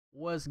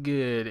What's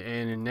good,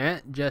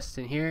 internet?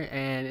 Justin here,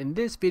 and in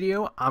this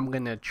video I'm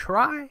gonna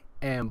try,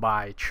 and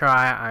by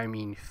try I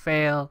mean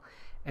fail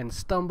and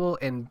stumble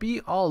and be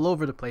all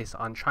over the place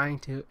on trying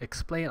to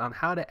explain on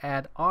how to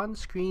add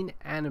on-screen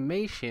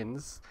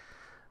animations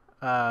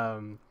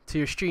to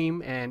your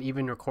stream and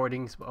even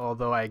recordings,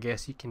 although I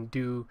guess you can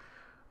do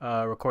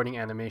recording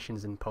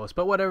animations in post,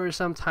 but whatever,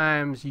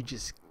 sometimes you're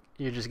just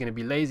gonna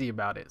be lazy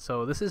about it.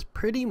 So this is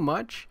pretty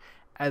much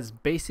as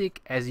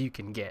basic as you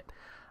can get.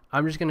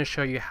 I'm just going to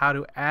show you how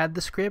to add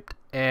the script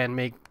and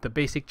make the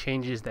basic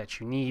changes that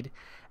you need.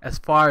 As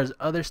far as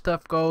other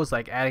stuff goes,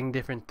 like adding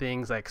different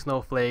things like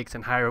snowflakes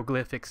and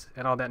hieroglyphics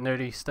and all that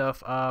nerdy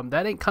stuff,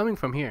 that ain't coming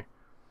from here.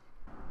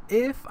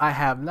 If I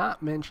have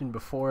not mentioned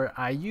before,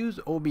 I use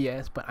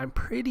OBS, but I'm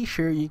pretty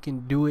sure you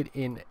can do it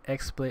in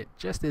XSplit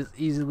just as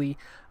easily.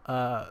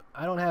 I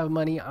don't have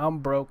money, I'm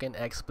broke, and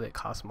XSplit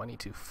costs money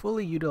to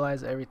fully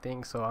utilize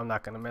everything, so I'm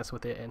not going to mess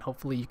with it, and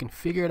hopefully you can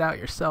figure it out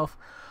yourself.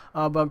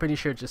 But I'm pretty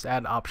sure just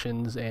add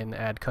options and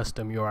add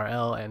custom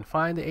URL and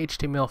find the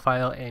HTML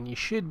file and you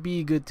should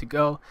be good to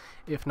go.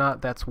 If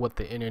not, that's what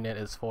the internet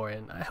is for,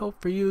 and I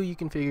hope for you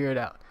can figure it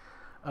out.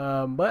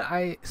 But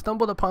I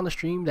stumbled upon a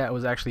stream that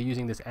was actually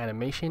using this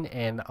animation,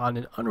 and on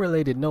an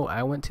unrelated note,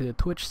 I went to the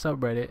Twitch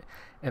subreddit,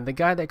 and the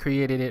guy that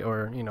created it,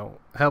 or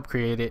helped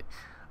create it,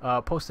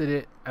 posted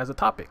it as a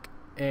topic,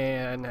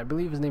 and I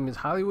believe his name is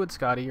Hollywood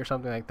Scotty or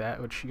something like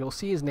that, which you'll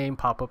see his name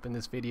pop up in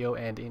this video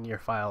and in your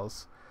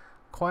files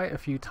quite a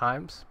few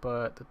times,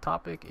 but the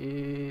topic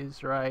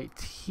is right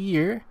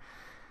here,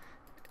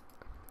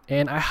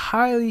 and I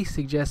highly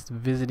suggest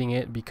visiting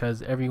it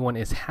because everyone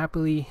is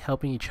happily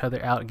helping each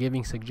other out,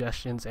 giving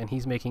suggestions, and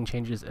he's making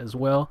changes as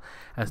well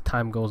as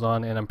time goes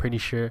on, and I'm pretty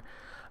sure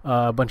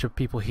a bunch of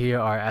people here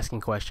are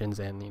asking questions,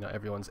 and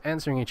everyone's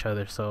answering each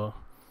other. So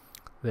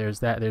there's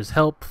that, there's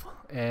help,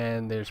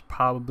 and there's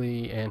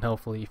probably and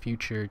hopefully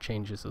future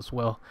changes as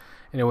well.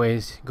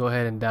 Anyways, go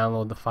ahead and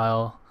download the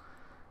file,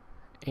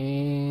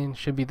 and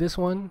should be this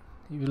one.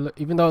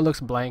 Even though it looks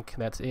blank,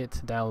 that's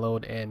it.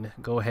 Download and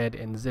go ahead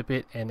and zip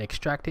it and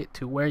extract it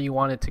to where you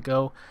want it to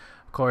go.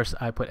 Of course,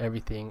 I put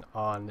everything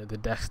on the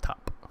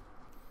desktop.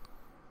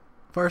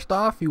 First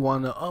off, you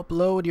want to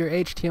upload your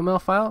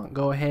HTML file.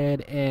 Go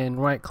ahead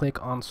and right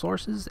click on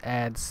sources,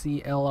 add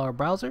CLR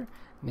browser,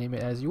 name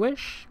it as you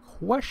wish,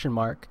 question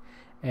mark,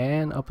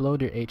 and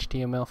upload your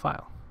HTML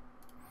file.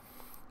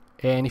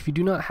 And if you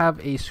do not have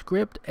a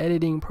script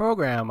editing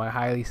program, I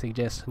highly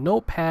suggest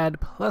Notepad++.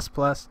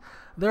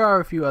 There are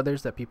a few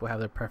others that people have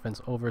their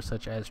preference over,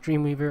 such as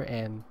Dreamweaver,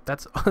 and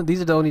that's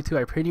these are the only two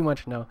I pretty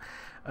much know.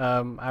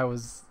 I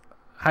was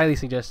highly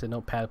suggested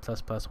Notepad++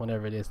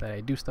 whenever it is that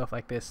I do stuff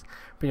like this.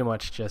 Pretty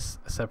much just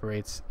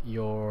separates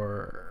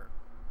your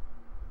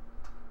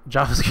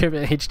JavaScript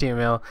and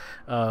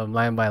HTML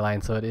line by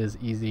line, so it is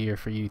easier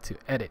for you to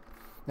edit.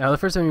 Now, the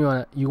first thing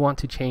you want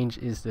to change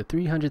is the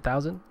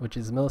 300,000, which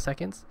is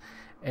milliseconds,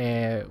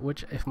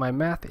 which, if my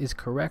math is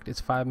correct, is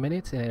 5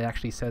 minutes, and it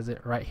actually says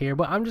it right here.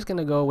 But I'm just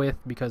gonna go with,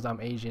 because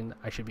I'm Asian,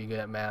 I should be good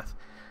at math.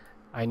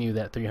 I knew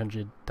that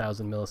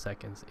 300,000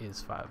 milliseconds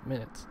is 5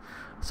 minutes.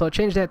 So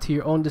change that to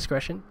your own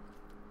discretion.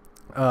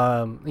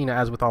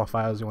 As with all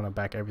files, you want to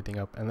back everything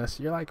up, unless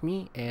you're like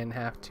me and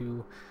have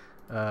to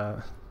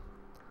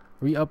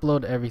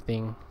re-upload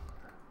everything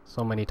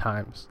so many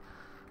times,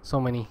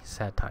 so many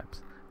sad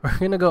times. We're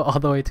gonna go all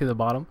the way to the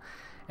bottom,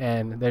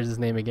 and there's his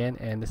name again,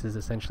 and this is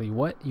essentially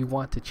what you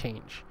want to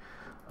change.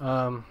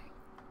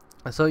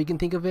 So you can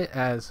think of it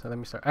as, let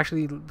me start.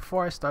 Actually,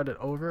 before I start it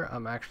over,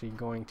 I'm actually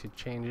going to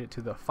change it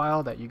to the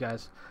file that you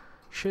guys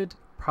should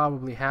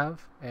probably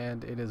have,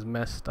 and it is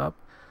messed up.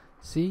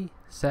 See,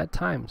 sad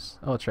times.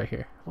 Oh, it's right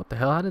here. What the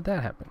hell? How did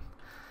that happen?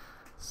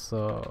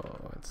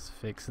 So let's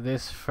fix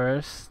this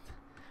first.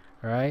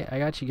 All right, I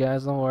got you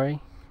guys. Don't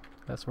worry.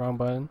 That's the wrong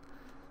button.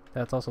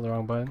 That's also the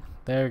wrong button.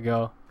 There we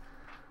go.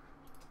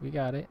 We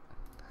got it.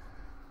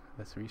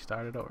 Let's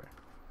restart it over.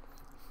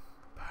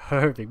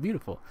 Perfect,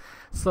 beautiful.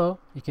 So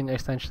you can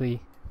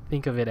essentially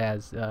think of it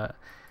as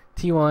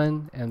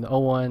T1 and the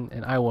O1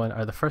 and I1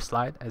 are the first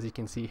slide, as you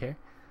can see here.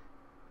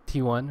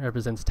 T1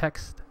 represents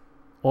text,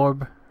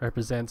 orb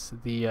represents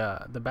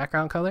the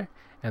background color,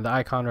 and the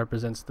icon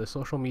represents the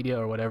social media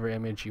or whatever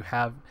image you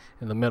have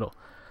in the middle.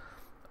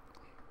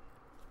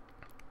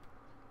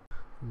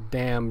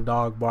 Damn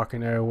dog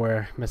barking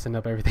everywhere, messing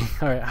up everything.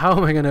 Alright, how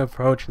am I going to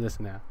approach this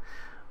now?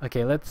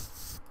 Okay,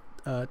 let's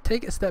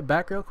take a step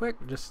back real quick,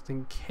 just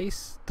in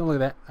case. Don't look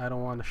at that. I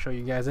don't want to show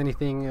you guys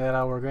anything that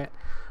I'll regret.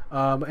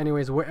 But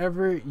anyways,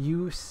 wherever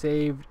you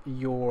saved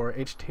your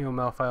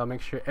HTML file,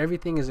 make sure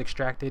everything is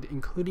extracted,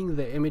 including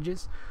the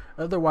images.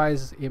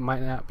 Otherwise, it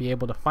might not be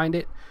able to find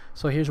it.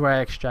 So here's where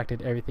I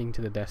extracted everything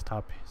to the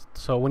desktop.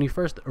 So when you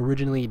first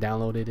originally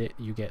downloaded it,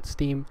 you get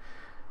Steam,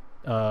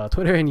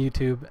 Twitter, and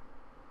YouTube.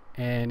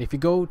 And if you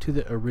go to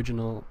the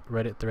original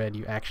Reddit thread,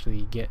 you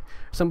actually get,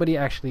 somebody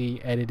actually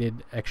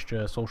edited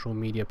extra social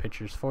media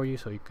pictures for you,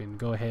 so you can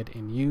go ahead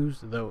and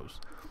use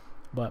those.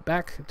 But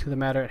back to the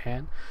matter at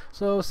hand.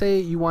 So say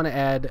you want to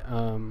add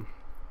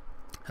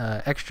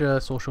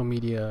extra social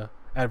media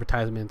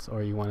advertisements,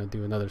 or you want to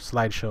do another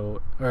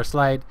slideshow or a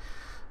slide,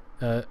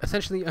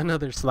 essentially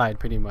another slide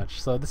pretty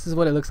much. So this is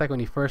what it looks like when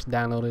you first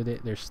downloaded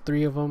it. There's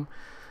 3 of them,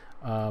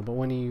 but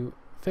when you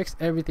fix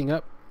everything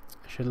up,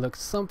 it should look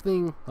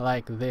something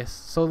like this.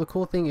 So the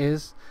cool thing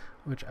is,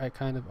 which I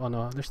kind of, oh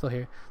no, they're still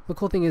here. The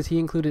cool thing is he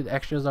included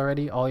extras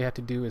already. All you have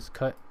to do is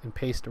cut and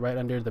paste right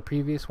under the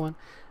previous one.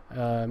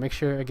 Make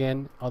sure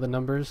again all the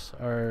numbers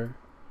are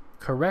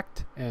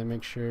correct, and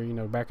make sure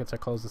brackets are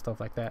closed and stuff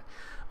like that.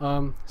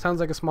 Sounds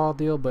like a small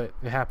deal, but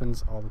it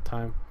happens all the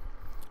time.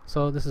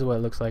 So this is what it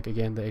looks like.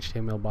 Again, the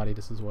HTML body,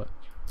 this is what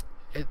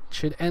it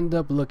should end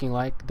up looking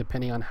like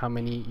depending on how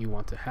many you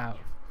want to have.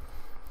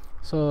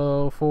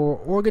 So for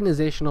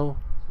organizational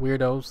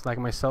weirdos like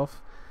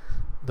myself,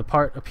 the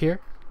part up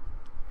here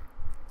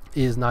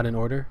is not in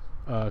order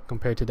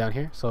compared to down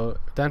here. So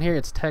down here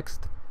it's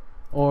text,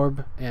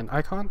 orb, and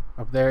icon.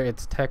 Up there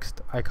it's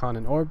text, icon,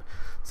 and orb.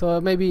 So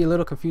it may be a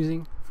little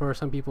confusing for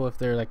some people if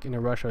they're like in a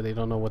rush or they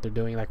don't know what they're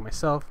doing, like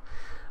myself.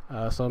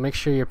 So make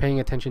sure you're paying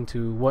attention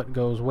to what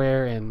goes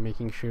where and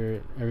making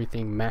sure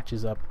everything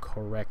matches up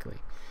correctly.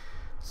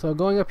 So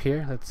going up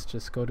here, let's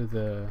just go to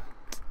the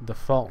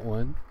default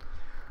one.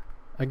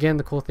 Again,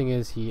 the cool thing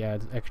is he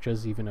adds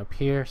extras even up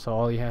here, so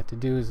all you have to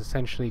do is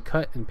essentially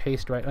cut and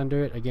paste right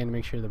under it. Again,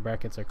 make sure the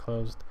brackets are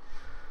closed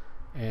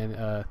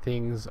and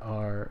things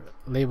are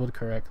labeled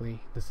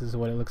correctly. This is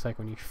what it looks like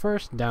when you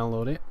first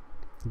download it,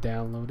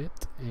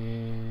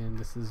 and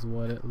this is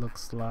what it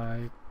looks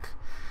like.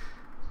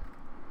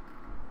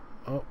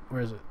 Oh,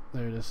 where is it?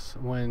 There it is.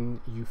 When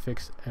you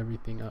fix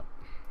everything up.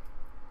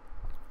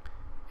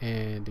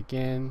 And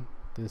again,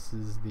 this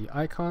is the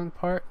icon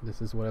part.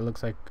 This is what it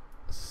looks like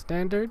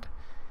standard.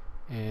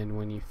 And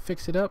when you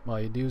fix it up, all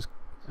you do is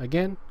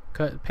again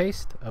cut and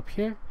paste up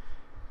here.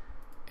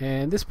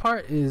 And this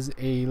part is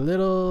a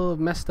little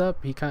messed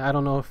up. I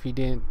don't know if he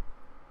didn't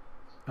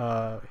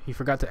he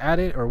forgot to add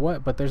it or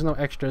what, but there's no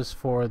extras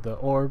for the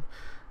orb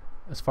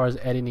as far as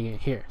editing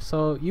it here.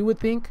 So you would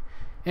think,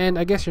 and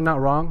I guess you're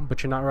not wrong,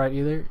 but you're not right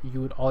either,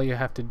 all you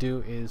have to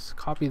do is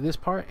copy this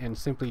part and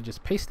simply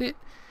just paste it.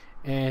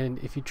 And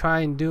if you try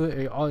and do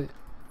it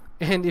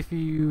and if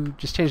you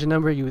just change the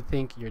number, you would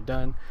think you're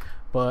done.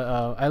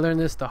 But I learned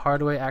this the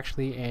hard way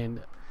actually,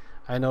 and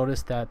I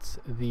noticed that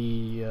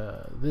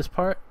this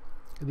part,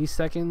 these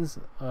seconds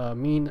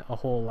mean a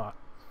whole lot.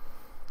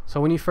 So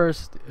when you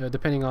first,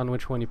 depending on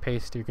which one you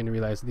paste, you're going to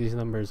realize these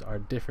numbers are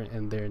different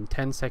and they're in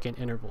 10-second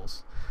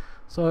intervals.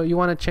 So you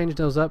want to change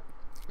those up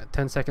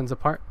 10 seconds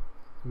apart.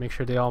 Make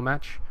sure they all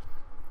match.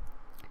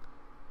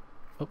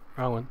 Oh,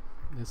 wrong one.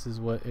 This is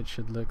what it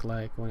should look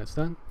like when it's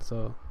done.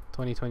 So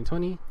 20, 20,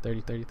 20,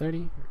 30, 30,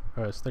 30,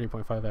 or it's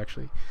 30.5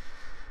 actually.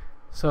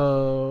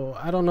 So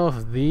I don't know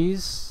if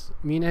this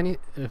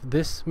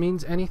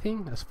means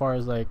anything as far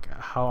as like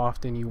how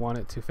often you want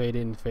it to fade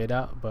in and fade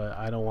out, but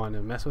I don't want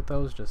to mess with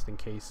those just in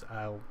case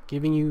I'm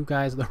giving you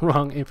guys the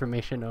wrong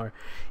information, or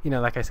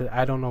like I said,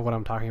 I don't know what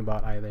I'm talking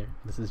about either.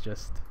 This is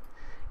just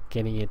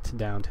getting it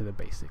down to the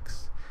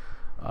basics.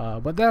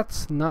 But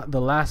that's not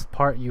the last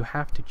part you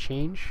have to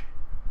change.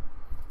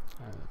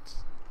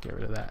 Let's get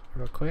rid of that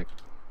real quick.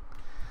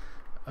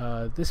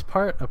 This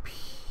part up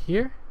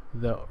here,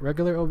 the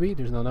regular OB,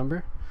 there's no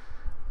number.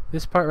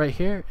 This part right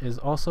here is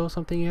also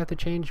something you have to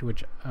change,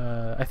 which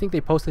I think they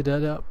posted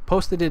it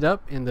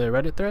up in the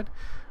Reddit thread.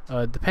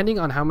 Depending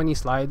on how many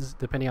slides,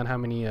 depending on how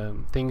many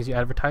things you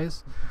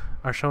advertise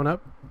are shown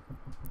up,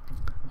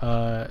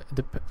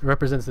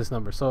 represents this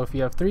number. So if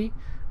you have 3,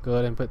 go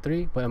ahead and put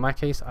 3, but in my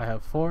case I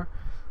have 4,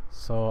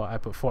 so I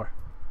put 4.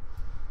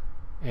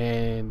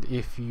 And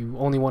if you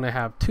only want to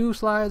have 2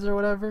 slides or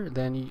whatever,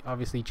 then you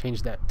obviously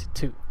change that to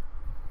 2.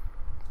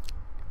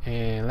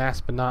 And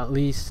last but not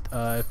least,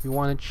 if you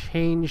want to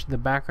change the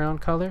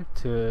background color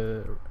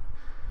to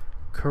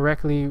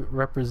correctly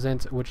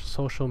represent which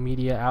social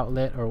media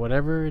outlet or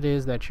whatever it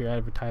is that you're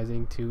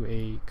advertising to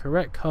a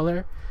correct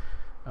color,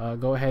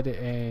 go ahead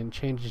and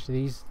change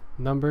these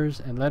numbers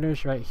and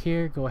letters right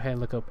here. Go ahead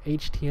and look up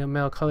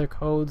HTML color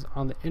codes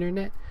on the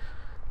internet.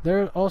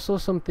 There are also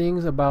some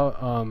things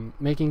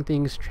about making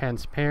things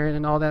transparent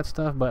and all that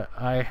stuff, but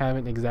I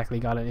haven't exactly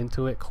gotten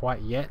into it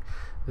quite yet.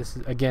 This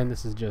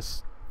is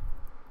just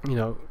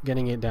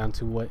getting it down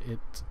to what it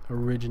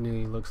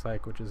originally looks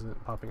like, which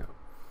isn't popping up.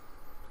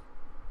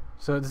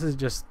 So this is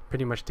just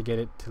pretty much to get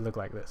it to look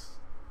like this.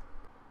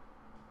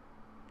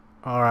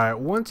 Alright,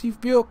 once you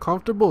feel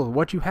comfortable with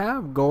what you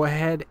have, go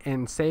ahead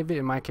and save it.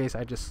 In my case,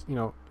 I just,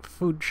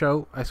 food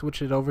show, I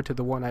switched it over to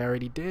the one I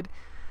already did.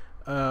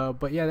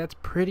 But yeah, that's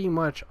pretty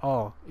much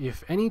all.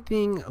 If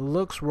anything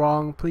looks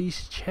wrong,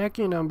 please check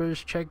your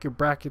numbers, check your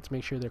brackets,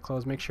 make sure they're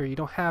closed, make sure you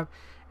don't have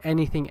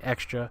anything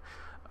extra.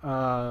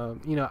 I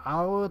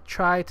will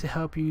try to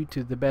help you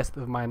to the best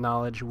of my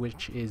knowledge,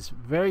 which is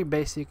very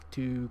basic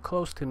to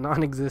close to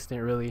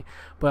non-existent really,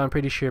 but I'm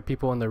pretty sure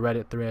people on the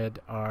Reddit thread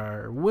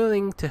are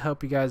willing to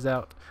help you guys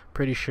out,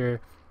 pretty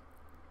sure.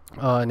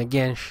 And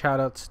again,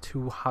 shout outs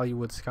to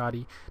Hollywood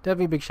Scotty.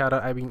 Definitely a big shout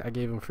out. I mean, I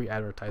gave him free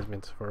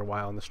advertisements for a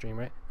while on the stream,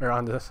 right? Or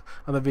on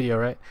the video,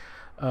 right?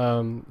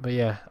 But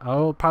yeah,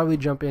 I'll probably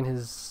jump in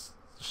his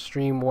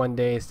stream one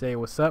day, say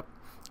what's up,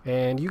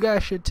 and you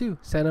guys should too.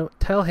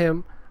 Tell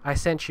him I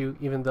sent you,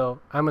 even though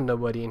I'm a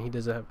nobody and he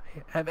doesn't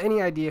have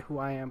any idea who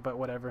I am, but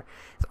whatever.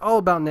 It's all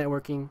about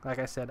networking. Like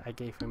I said, I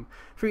gave him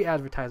free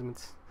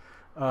advertisements.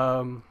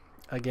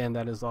 Again,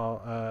 that is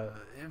all.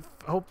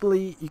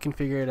 Hopefully you can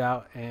figure it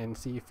out and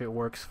see if it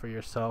works for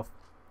yourself.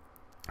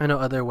 I know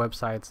other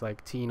websites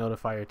like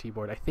T-Notify or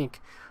T-Board, I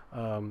think,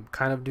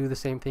 kind of do the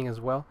same thing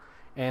as well.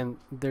 And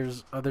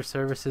there's other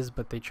services,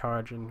 but they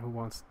charge, and who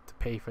wants to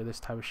pay for this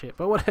type of shit?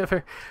 But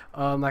whatever.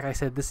 Like I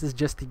said, this is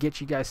just to get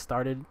you guys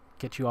started,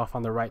 get you off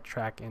on the right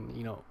track, and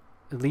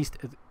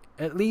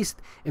at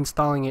least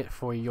installing it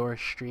for your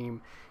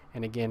stream.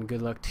 And again,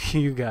 good luck to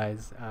you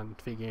guys on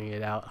figuring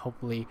it out.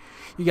 Hopefully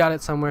you got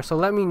it somewhere. So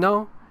let me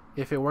know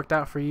if it worked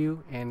out for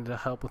you, and it'll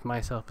help with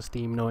my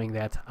self-esteem knowing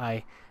that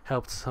I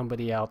helped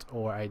somebody out,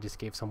 or I just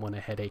gave someone a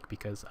headache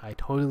because I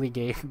totally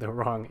gave the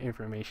wrong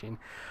information.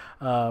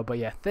 But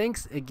yeah,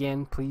 thanks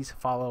again. Please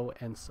follow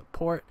and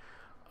support.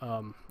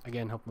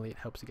 Again, hopefully it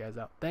helps you guys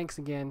out. Thanks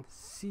again.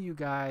 See you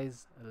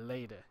guys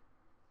later.